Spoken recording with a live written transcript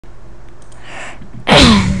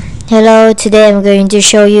Hello, today I'm going to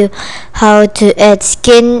show you how to add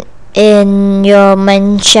skin in your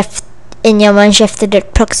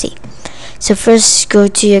mineshafter.proxy. So first go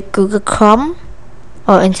to your Google Chrome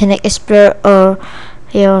or Internet Explorer or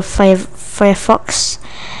your Firefox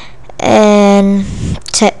and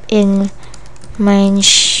type in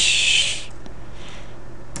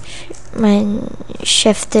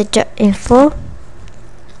mineshafter.info.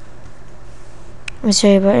 I'm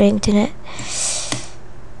sorry about the internet.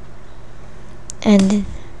 And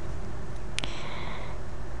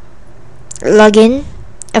login.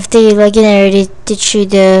 After you login, I already teach you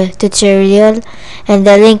the tutorial, and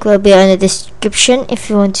the link will be on the description if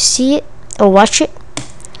you want to see it or watch it.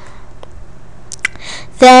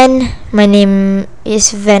 Then my name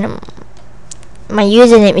is Venom. My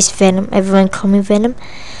username is Venom. Everyone call me Venom.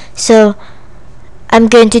 So I'm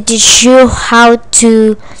going to teach you how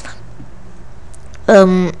to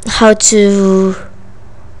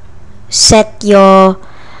set your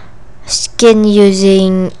skin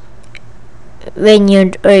using when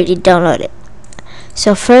you already download it.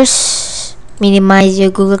 So first, minimize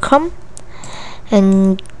your Google Chrome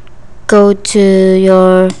and go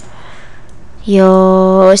to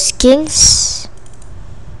your skins.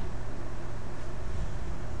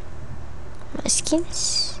 My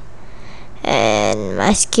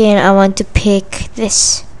skin, I want to pick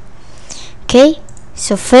this. Okay,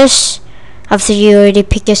 so first, after you already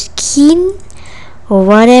pick your skin or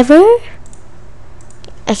whatever,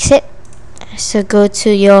 exit. So go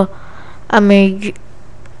to your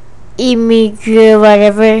image,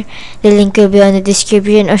 whatever, the link will be on the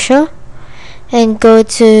description also, and go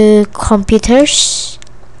to computers.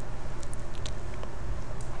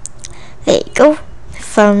 There you go.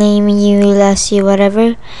 File name, you will ask you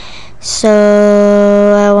whatever.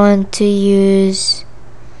 So I want to use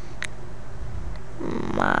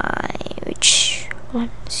which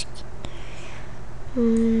one?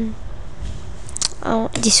 Oh,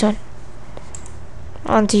 this one.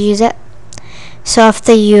 I want to use that. So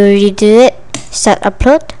after you redo it, start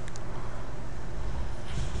upload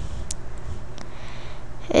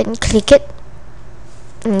and click it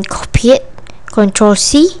and copy it. Control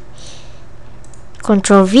C,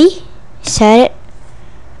 Control V, set it.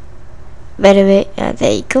 By the way,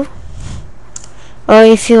 there you go. Or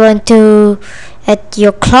if you want to add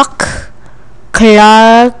your clock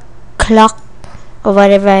or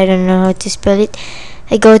whatever, I don't know how to spell it.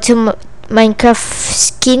 I go to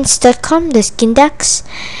minecraftskins.com, the skin decks,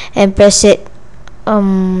 and press it. How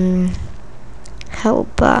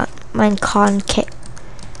about minecon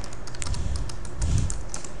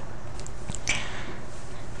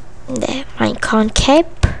there, minecon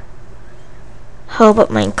cape. How about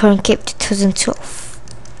minecon cape 2012?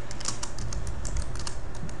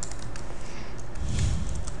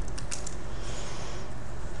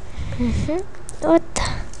 What?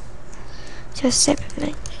 Just type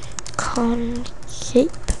minecon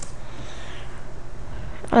cape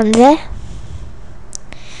on there.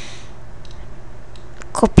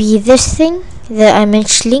 Copy this thing, the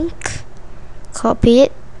image link. Copy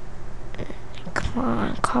it. Come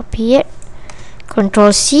on, copy it.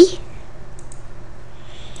 Control C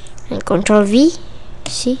and Control V.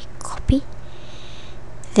 See, copy.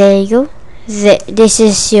 There you go. This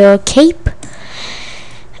is your cape,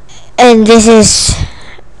 and this is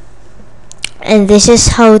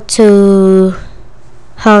how to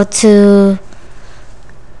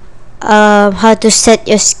set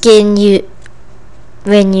your skin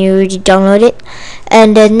when you already download it.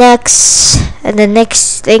 And the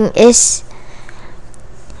next thing is,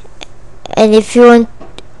 and if you want,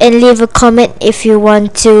 and leave a comment if you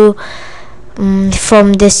want to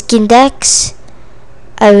from the skin decks.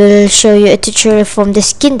 I will show you a tutorial from the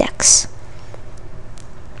skin decks.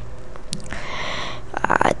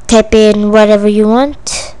 Type in whatever you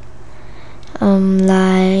want.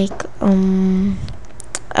 I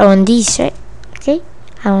want these, right? Okay,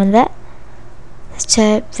 I want that. Let's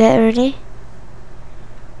type that already.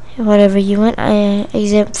 Whatever you want.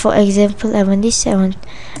 For example, I want this.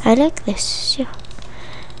 I like this. Yeah.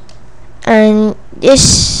 And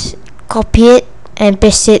just copy it and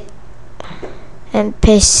paste it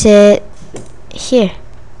here,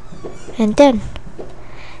 and done.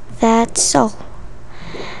 That's all.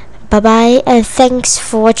 Bye bye, and thanks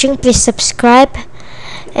for watching. Please subscribe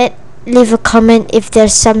and leave a comment if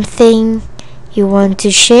there's something you want to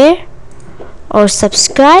share or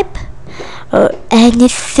subscribe or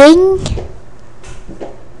anything.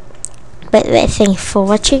 But thanks for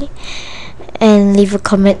watching, and leave a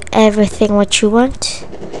comment everything what you want.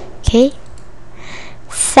 Okay,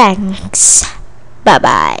 thanks. Bye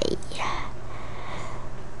bye.